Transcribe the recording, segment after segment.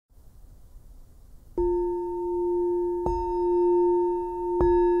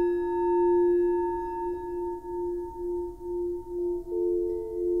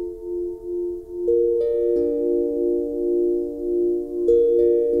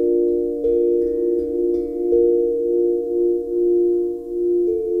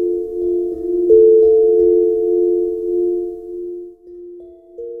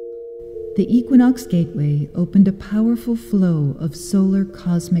The Equinox Gateway opened a powerful flow of solar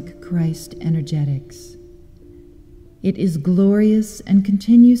cosmic Christ energetics. It is glorious and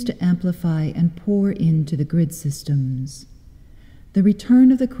continues to amplify and pour into the grid systems. The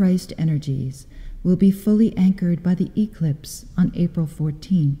return of the Christ energies will be fully anchored by the eclipse on April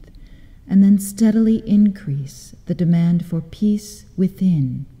 14th, and then steadily increase the demand for peace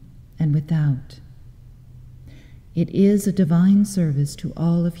within and without. It is a divine service to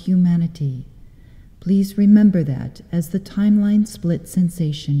all of humanity. Please remember that as the timeline split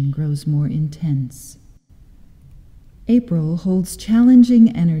sensation grows more intense. April holds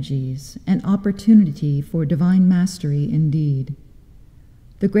challenging energies and opportunity for divine mastery indeed.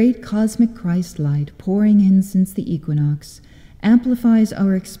 The great cosmic Christ light pouring in since the equinox amplifies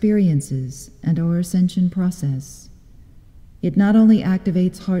our experiences and our ascension process. It not only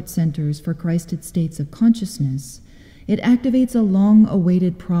activates heart centers for Christed states of consciousness, it activates a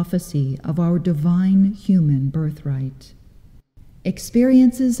long-awaited prophecy of our divine human birthright.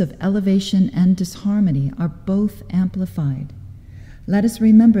 Experiences of elevation and disharmony are both amplified. Let us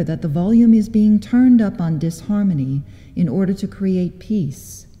remember that the volume is being turned up on disharmony in order to create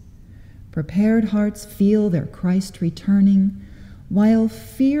peace. Prepared hearts feel their Christ returning, while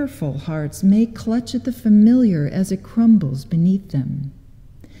fearful hearts may clutch at the familiar as it crumbles beneath them.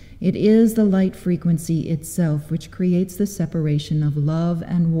 It is the light frequency itself which creates the separation of love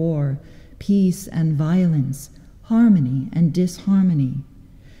and war, peace and violence, harmony and disharmony.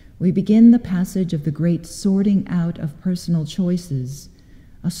 We begin the passage of the great sorting out of personal choices,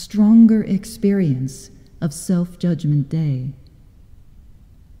 a stronger experience of Self-Judgment Day.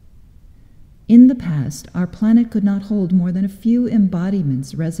 In the past, our planet could not hold more than a few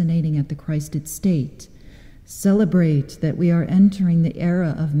embodiments resonating at the Christed state. Celebrate that we are entering the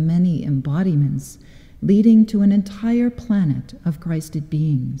era of many embodiments, leading to an entire planet of Christed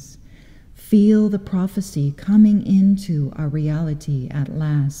beings. Feel the prophecy coming into our reality at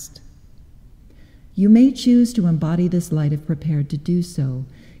last. You may choose to embody this light if prepared to do so.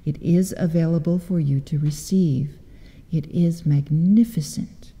 It is available for you to receive. It is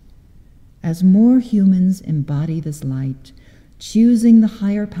magnificent. As more humans embody this light, choosing the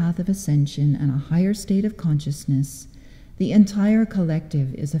higher path of ascension and a higher state of consciousness, the entire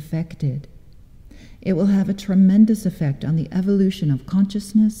collective is affected. It will have a tremendous effect on the evolution of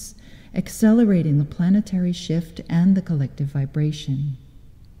consciousness, accelerating the planetary shift and the collective vibration.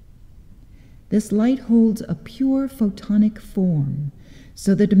 This light holds a pure photonic form,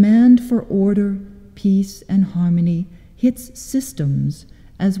 so the demand for order, peace, and harmony hits systems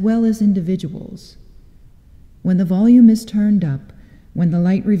as well as individuals. When the volume is turned up, when the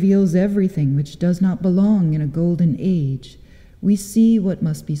light reveals everything which does not belong in a golden age, we see what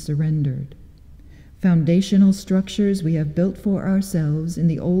must be surrendered. Foundational structures we have built for ourselves in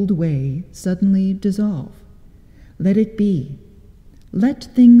the old way suddenly dissolve. Let it be. Let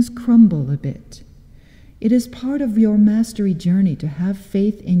things crumble a bit. It is part of your mastery journey to have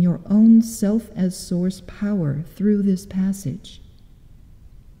faith in your own self as source power through this passage.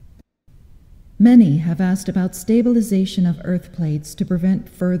 Many have asked about stabilization of earth plates to prevent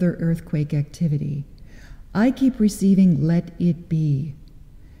further earthquake activity. I keep receiving "let it be."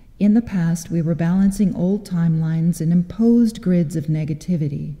 In the past, we were balancing old timelines and imposed grids of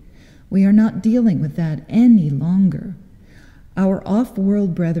negativity. We are not dealing with that any longer. Our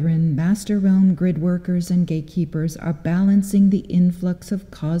off-world brethren, master realm grid workers and gatekeepers are balancing the influx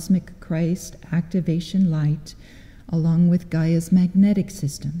of cosmic Christ activation light along with Gaia's magnetic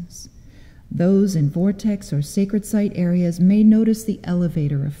systems. Those in vortex or sacred site areas may notice the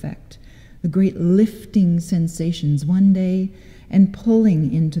elevator effect, the great lifting sensations one day and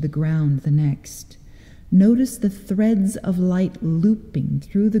pulling into the ground the next. Notice the threads of light looping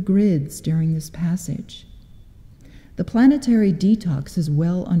through the grids during this passage. The planetary detox is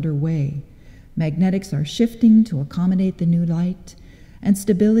well underway. Magnetics are shifting to accommodate the new light, and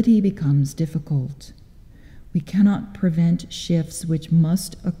stability becomes difficult. We cannot prevent shifts which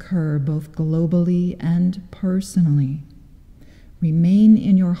must occur both globally and personally. Remain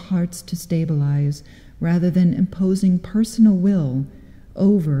in your hearts to stabilize rather than imposing personal will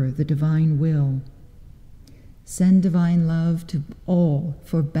over the divine will. Send divine love to all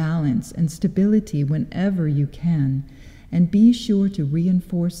for balance and stability whenever you can, and be sure to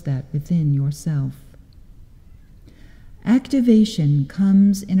reinforce that within yourself. Activation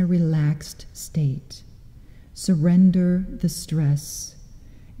comes in a relaxed state. Surrender the stress.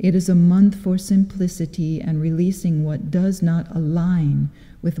 It is a month for simplicity and releasing what does not align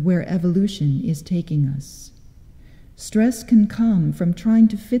with where evolution is taking us. Stress can come from trying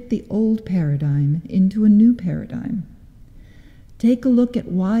to fit the old paradigm into a new paradigm. Take a look at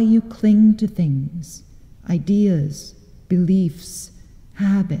why you cling to things, ideas, beliefs,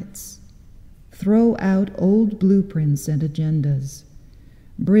 habits. Throw out old blueprints and agendas.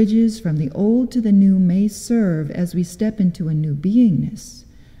 Bridges from the old to the new may serve as we step into a new beingness,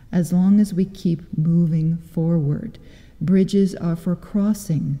 as long as we keep moving forward. Bridges are for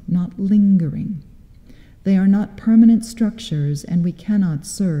crossing, not lingering. They are not permanent structures, and we cannot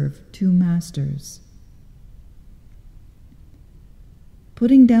serve two masters.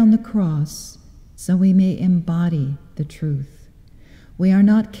 Putting down the cross so we may embody the truth. We are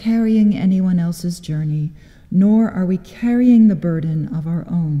not carrying anyone else's journey, nor are we carrying the burden of our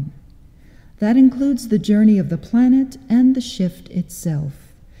own. That includes the journey of the planet and the shift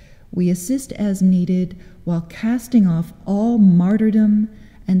itself. We assist as needed while casting off all martyrdom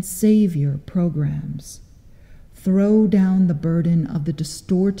and savior programs. Throw down the burden of the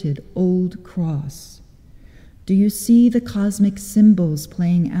distorted old cross. Do you see the cosmic symbols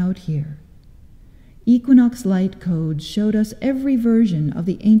playing out here? Equinox Light Code showed us every version of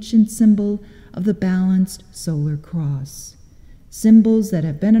the ancient symbol of the balanced solar cross, symbols that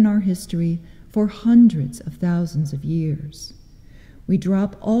have been in our history for hundreds of thousands of years. We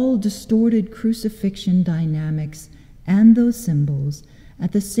drop all distorted crucifixion dynamics and those symbols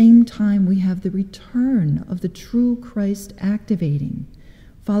at the same time we have the return of the true Christ activating,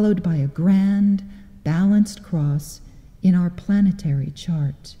 followed by a grand, balanced cross in our planetary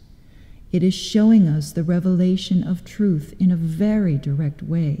chart. It is showing us the revelation of truth in a very direct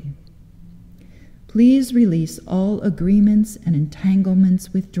way. Please release all agreements and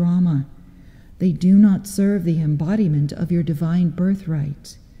entanglements with drama. They do not serve the embodiment of your divine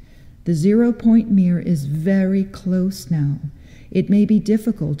birthright. The 0-point mirror is very close now. It may be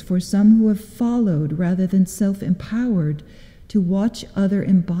difficult for some who have followed rather than self-empowered to watch other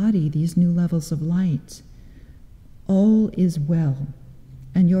embody these new levels of light. All is well,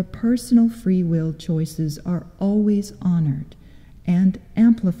 and your personal free will choices are always honored and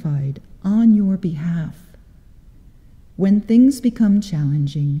amplified on your behalf. When things become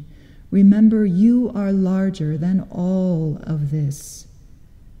challenging, remember you are larger than all of this.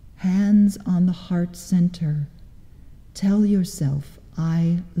 Hands on the heart center. Tell yourself,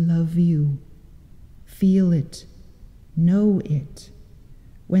 I love you. Feel it. Know it.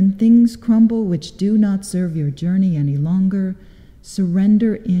 When things crumble which do not serve your journey any longer,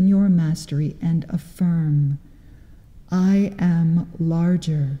 surrender in your mastery and affirm, I am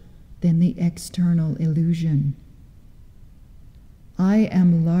larger than the external illusion. I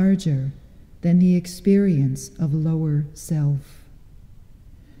am larger than the experience of lower self.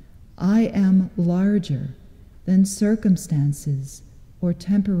 I am larger than circumstances or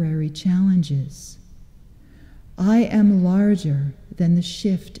temporary challenges. I am larger than the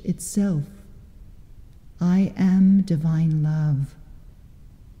shift itself. I am divine love.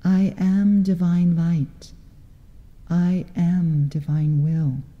 I am divine light. I am divine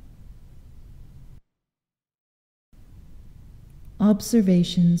will.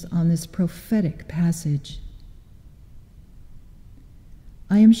 Observations on this prophetic passage.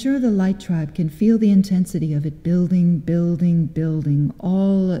 I am sure the light tribe can feel the intensity of it building, building, building,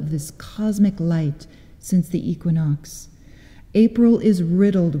 all of this cosmic light since the equinox. April is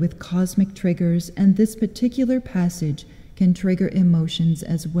riddled with cosmic triggers, and this particular passage can trigger emotions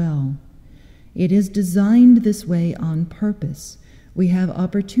as well. It is designed this way on purpose. We have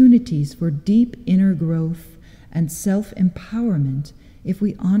opportunities for deep inner growth and self-empowerment if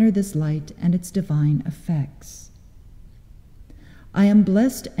we honor this light and its divine effects. I am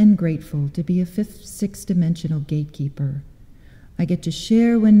blessed and grateful to be a fifth, sixth-dimensional gatekeeper. I get to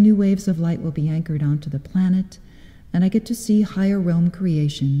share when new waves of light will be anchored onto the planet, and I get to see higher realm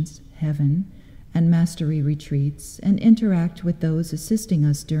creations, heaven, and mastery retreats, and interact with those assisting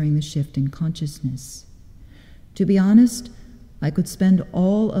us during the shift in consciousness. To be honest, I could spend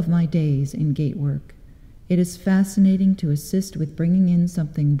all of my days in gate work. It is fascinating to assist with bringing in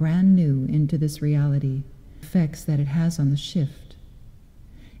something brand new into this reality, effects that it has on the shift.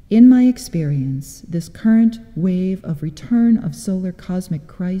 In my experience, this current wave of return of solar cosmic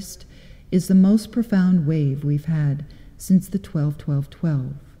Christ is the most profound wave we've had since the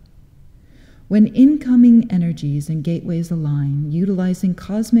 12-12-12. When incoming energies and gateways align, utilizing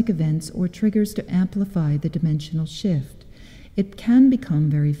cosmic events or triggers to amplify the dimensional shift, it can become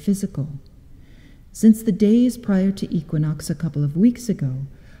very physical. Since the days prior to equinox a couple of weeks ago,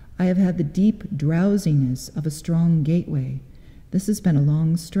 I have had the deep drowsiness of a strong gateway. This has been a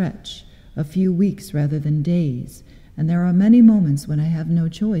long stretch, a few weeks rather than days, and there are many moments when I have no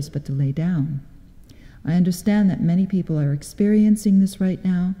choice but to lay down. I understand that many people are experiencing this right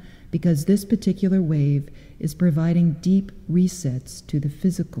now because this particular wave is providing deep resets to the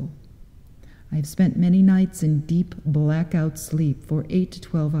physical. I have spent many nights in deep blackout sleep for 8 to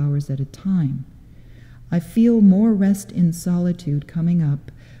 12 hours at a time. I feel more rest in solitude coming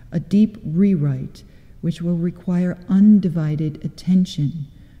up, a deep rewrite which will require undivided attention.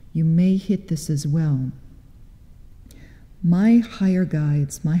 You may hit this as well. My higher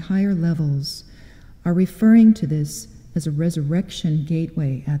guides, my higher levels, are referring to this as a resurrection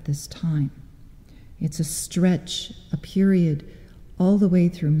gateway at this time. It's a stretch, a period, all the way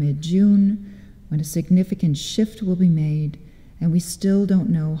through mid-June, when a significant shift will be made, and we still don't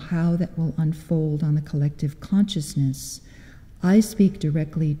know how that will unfold on the collective consciousness. I speak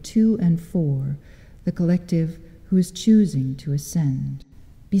directly to and for the collective who is choosing to ascend.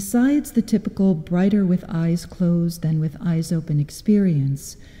 Besides the typical brighter with eyes closed than with eyes open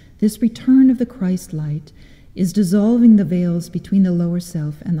experience, this return of the Christ light is dissolving the veils between the lower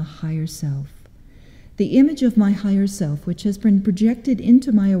self and the higher self. The image of my higher self, which has been projected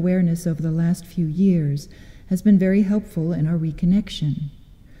into my awareness over the last few years, has been very helpful in our reconnection.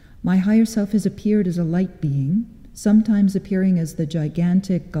 My higher self has appeared as a light being, sometimes appearing as the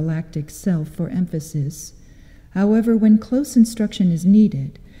gigantic galactic self for emphasis. However, when close instruction is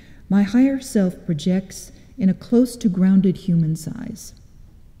needed, my higher self projects in a close to grounded human size.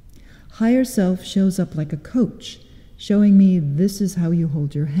 Higher self shows up like a coach, showing me this is how you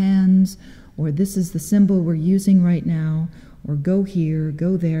hold your hands, or this is the symbol we're using right now, or go here,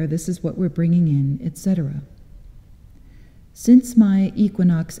 go there, this is what we're bringing in, etc. Since my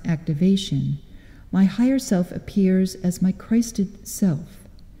equinox activation, my higher self appears as my Christed self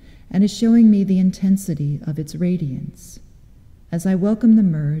and is showing me the intensity of its radiance. As I welcome the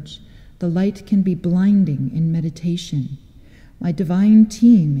merge, the light can be blinding in meditation. My divine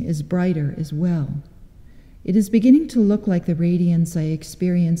team is brighter as well. It is beginning to look like the radiance I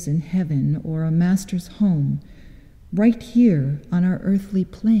experience in heaven or a master's home, right here on our earthly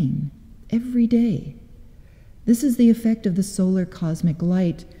plane, every day. This is the effect of the solar cosmic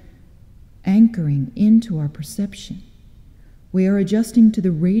light anchoring into our perception. We are adjusting to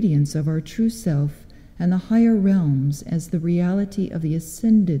the radiance of our true self and the higher realms as the reality of the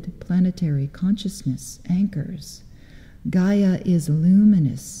ascended planetary consciousness anchors. Gaia is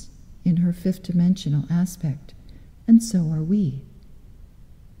luminous in her fifth dimensional aspect, and so are we.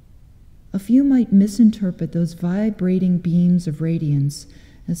 A few might misinterpret those vibrating beams of radiance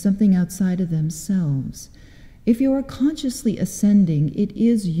as something outside of themselves. If you are consciously ascending, it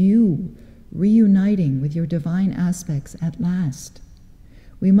is you reuniting with your divine aspects at last.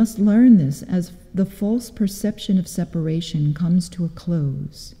 We must learn this as the false perception of separation comes to a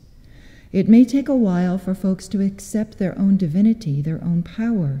close. It may take a while for folks to accept their own divinity, their own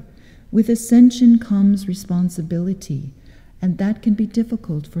power. With ascension comes responsibility, and that can be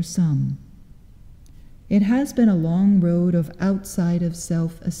difficult for some. It has been a long road of outside of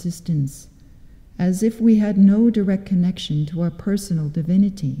self assistance, as if we had no direct connection to our personal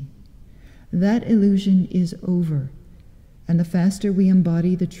divinity. That illusion is over, and the faster we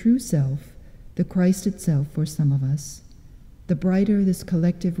embody the true self, the Christ itself for some of us, the brighter this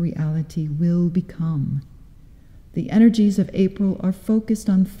collective reality will become. The energies of April are focused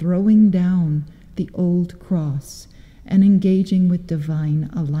on throwing down the old cross and engaging with divine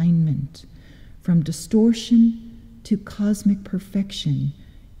alignment, from distortion to cosmic perfection,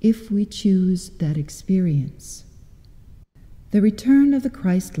 if we choose that experience. The return of the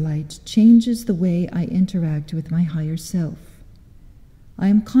Christ light changes the way I interact with my higher self. I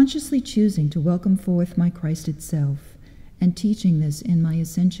am consciously choosing to welcome forth my Christed self and teaching this in my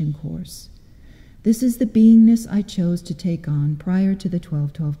Ascension course. This is the beingness I chose to take on prior to the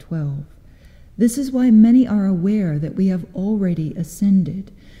 12-12-12. This is why many are aware that we have already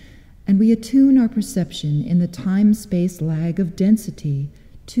ascended, and we attune our perception in the time-space lag of density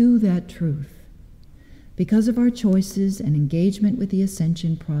to that truth. Because of our choices and engagement with the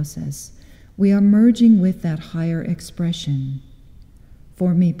ascension process, we are merging with that higher expression.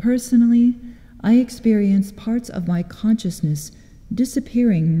 For me personally, I experience parts of my consciousness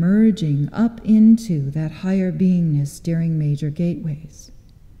disappearing, merging up into that higher beingness during major gateways.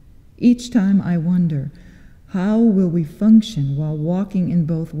 Each time I wonder, how will we function while walking in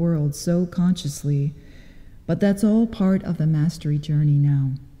both worlds so consciously? But that's all part of the mastery journey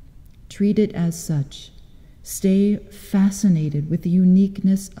now. Treat it as such. Stay fascinated with the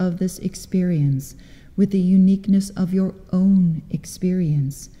uniqueness of this experience, with the uniqueness of your own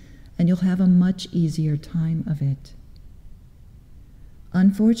experience, and you'll have a much easier time of it.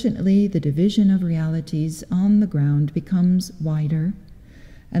 Unfortunately, the division of realities on the ground becomes wider,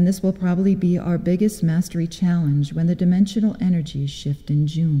 and this will probably be our biggest mastery challenge when the dimensional energies shift in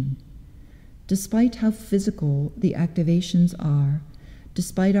June. despite how physical the activations are,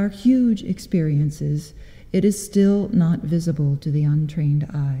 despite our huge experiences, it is still not visible to the untrained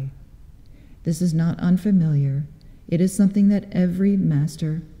eye. This is not unfamiliar. It is something that every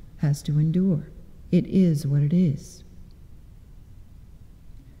master has to endure. It is what it is.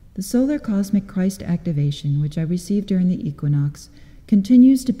 The solar cosmic Christ activation, which I received during the equinox,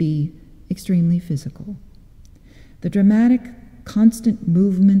 continues to be extremely physical. The dramatic, constant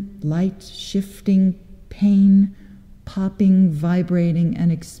movement, light, shifting, pain, popping, vibrating,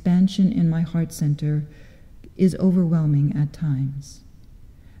 and expansion in my heart center is overwhelming at times.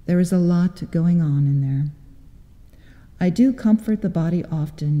 There is a lot going on in there. I do comfort the body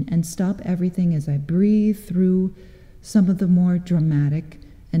often and stop everything as I breathe through some of the more dramatic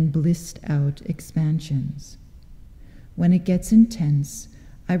and blissed out expansions. When it gets intense,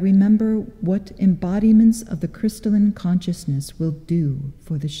 I remember what embodiments of the crystalline consciousness will do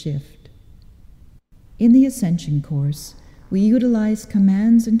for the shift. In the Ascension course, we utilize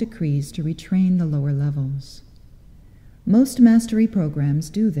commands and decrees to retrain the lower levels. Most mastery programs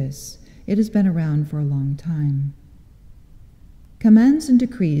do this. It has been around for a long time. Commands and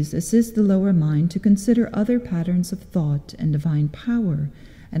decrees assist the lower mind to consider other patterns of thought and divine power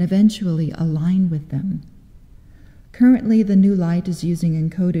and eventually align with them. Currently, the new light is using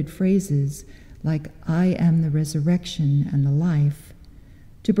encoded phrases like "I am the resurrection and the life"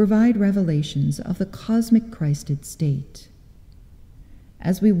 to provide revelations of the cosmic Christed state.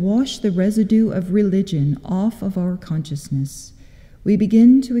 As we wash the residue of religion off of our consciousness, we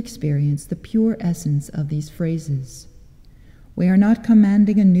begin to experience the pure essence of these phrases. We are not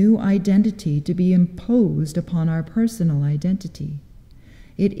commanding a new identity to be imposed upon our personal identity.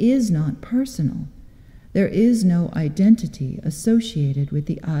 It is not personal. There is no identity associated with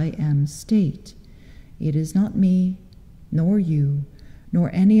the I am state. It is not me, nor you, nor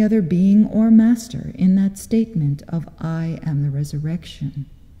any other being or master in that statement of I am the resurrection.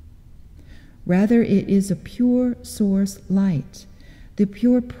 Rather, it is a pure source light, the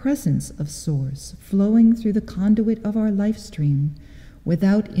pure presence of source flowing through the conduit of our life stream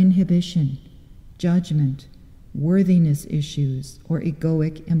without inhibition, judgment, worthiness issues, or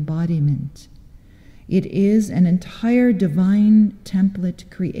egoic embodiment. It is an entire divine template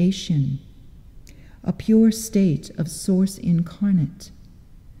creation, a pure state of source incarnate.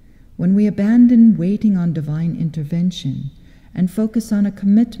 When we abandon waiting on divine intervention and focus on a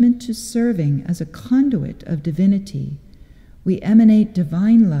commitment to serving as a conduit of divinity, we emanate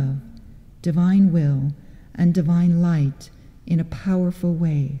divine love, divine will, and divine light in a powerful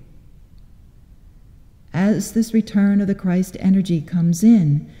way. As this return of the Christ energy comes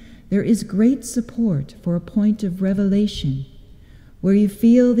in, there is great support for a point of revelation, where you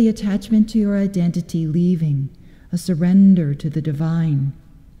feel the attachment to your identity leaving, a surrender to the divine.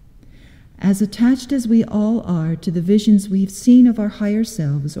 As attached as we all are to the visions we've seen of our higher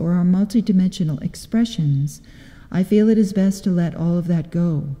selves or our multidimensional expressions, I feel it is best to let all of that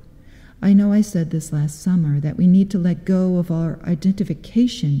go. I know I said this last summer, that we need to let go of our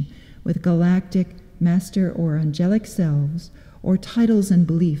identification with galactic, master, or angelic selves, or titles and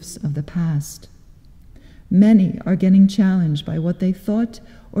beliefs of the past. Many are getting challenged by what they thought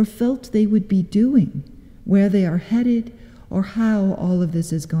or felt they would be doing, where they are headed, or how all of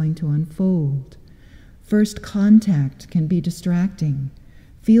this is going to unfold. First contact can be distracting.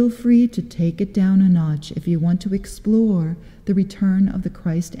 Feel free to take it down a notch if you want to explore the return of the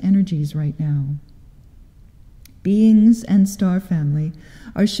Christ energies right now. Beings and star family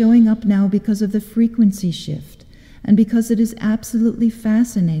are showing up now because of the frequency shift and because it is absolutely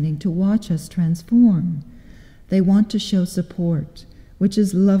fascinating to watch us transform. They want to show support, which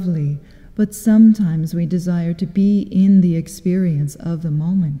is lovely, but sometimes we desire to be in the experience of the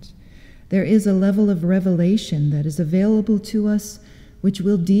moment. There is a level of revelation that is available to us which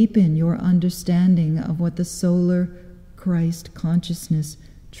will deepen your understanding of what the solar Christ consciousness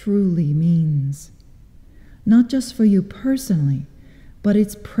truly means. Not just for you personally, but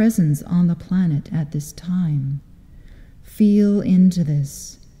its presence on the planet at this time. Feel into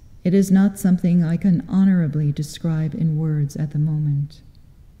this. It is not something I can honorably describe in words at the moment.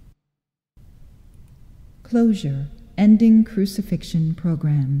 Closure, ending crucifixion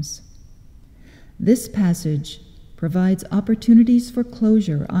programs. This passage provides opportunities for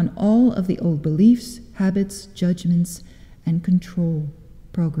closure on all of the old beliefs, habits, judgments, and control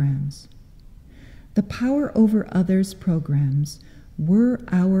programs. The power over others programs were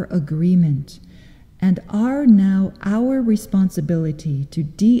our agreement and are now our responsibility to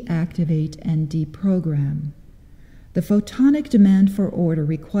deactivate and deprogram. The photonic demand for order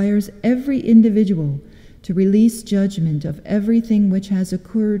requires every individual to release judgment of everything which has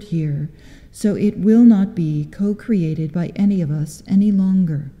occurred here so it will not be co-created by any of us any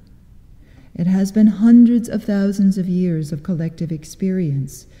longer. It has been hundreds of thousands of years of collective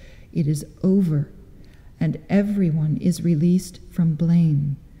experience. It is over, and everyone is released from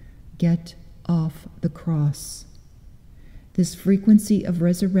blame. Get off the cross. This frequency of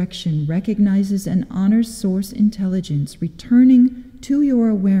resurrection recognizes and honors source intelligence returning to your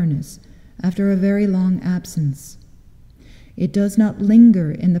awareness after a very long absence. It does not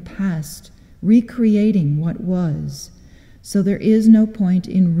linger in the past, recreating what was, so there is no point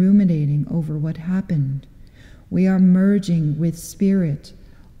in ruminating over what happened. We are merging with Spirit,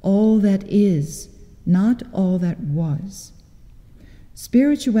 all that is, not all that was.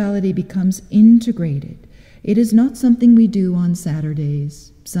 Spirituality becomes integrated. It is not something we do on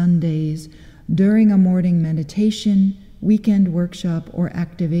Saturdays, Sundays, during a morning meditation, weekend workshop, or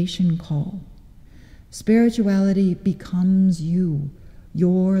activation call. Spirituality becomes you,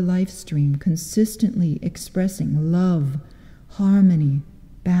 your life stream, consistently expressing love, harmony,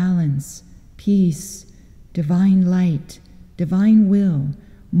 balance, peace, divine light, divine will,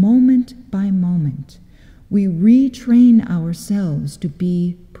 moment by moment. We retrain ourselves to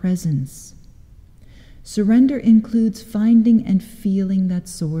be presence. Surrender includes finding and feeling that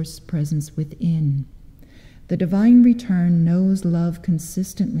source presence within. The divine return knows love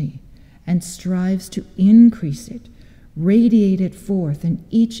consistently and strives to increase it, radiate it forth in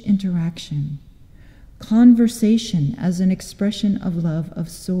each interaction. Conversation as an expression of love of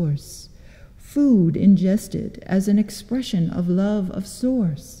source. Food ingested as an expression of love of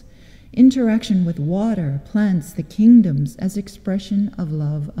source. Interaction with water, plants, the kingdoms as expression of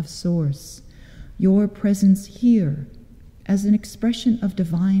love of source. Your presence here as an expression of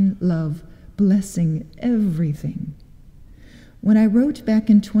divine love, blessing everything. When I wrote back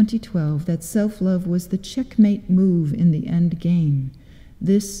in 2012 that self-love was the checkmate move in the end game,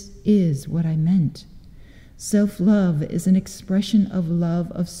 this is what I meant. Self-love is an expression of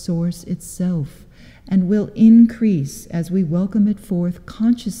love of Source itself and will increase as we welcome it forth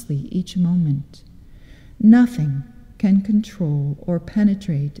consciously each moment. Nothing can control or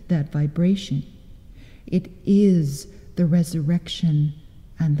penetrate that vibration. It is the resurrection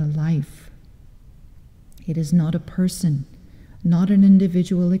and the life. It is not a person, not an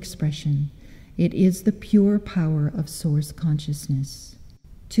individual expression. It is the pure power of Source consciousness.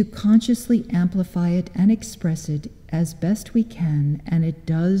 To consciously amplify it and express it as best we can, and it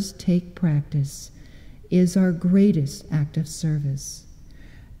does take practice, is our greatest act of service.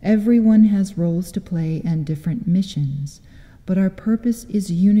 Everyone has roles to play and different missions, but our purpose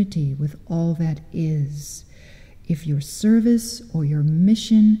is unity with all that is. If your service or your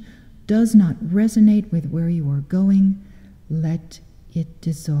mission does not resonate with where you are going, let it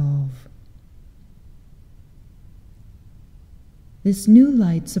dissolve. This new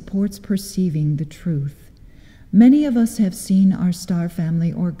light supports perceiving the truth. Many of us have seen our star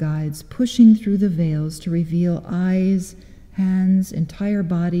family or guides pushing through the veils to reveal eyes, hands, entire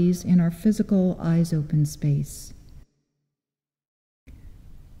bodies in our physical eyes open space.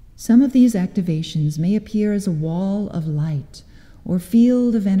 Some of these activations may appear as a wall of light or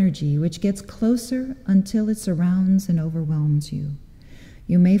field of energy which gets closer until it surrounds and overwhelms you.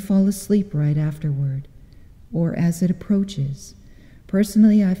 You may fall asleep right afterward, or as it approaches.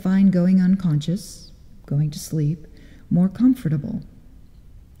 Personally, I find going unconscious, going to sleep, more comfortable.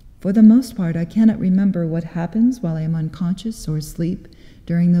 For the most part, I cannot remember what happens while I am unconscious or asleep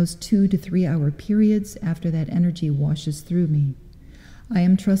during those 2 to 3 hour periods after that energy washes through me. I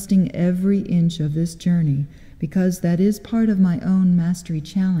am trusting every inch of this journey because that is part of my own mastery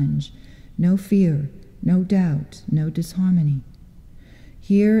challenge. No fear, no doubt, no disharmony.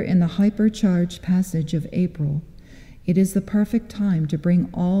 Here in the hypercharged passage of April, it is the perfect time to bring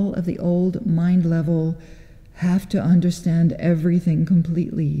all of the old mind level, have to understand everything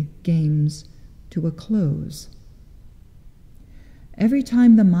completely games to a close. Every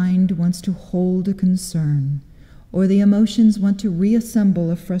time the mind wants to hold a concern, or the emotions want to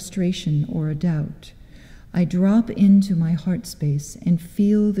reassemble a frustration or a doubt, I drop into my heart space and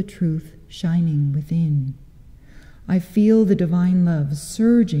feel the truth shining within. I feel the divine love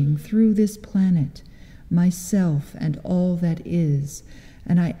surging through this planet, myself and all that is,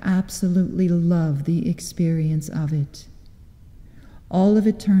 and I absolutely love the experience of it. All of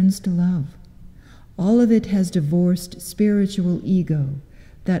it turns to love. All of it has divorced spiritual ego,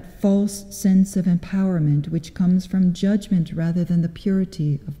 that false sense of empowerment which comes from judgment rather than the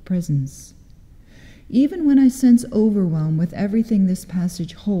purity of presence. Even when I sense overwhelm with everything this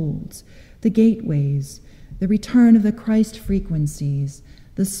passage holds, the gateways, the return of the Christ frequencies,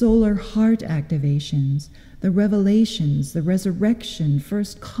 the the solar heart activations, the revelations, the resurrection,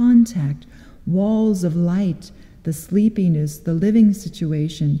 first contact, walls of light, the sleepiness, the living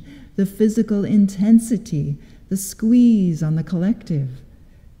situation, the physical intensity, the squeeze on the collective.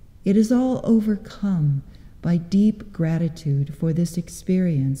 It is all overcome by deep gratitude for this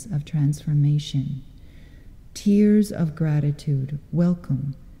experience of transformation. Tears of gratitude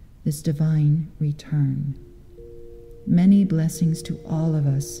welcome this divine return. Many blessings to all of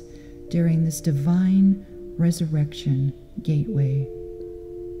us during this divine resurrection gateway.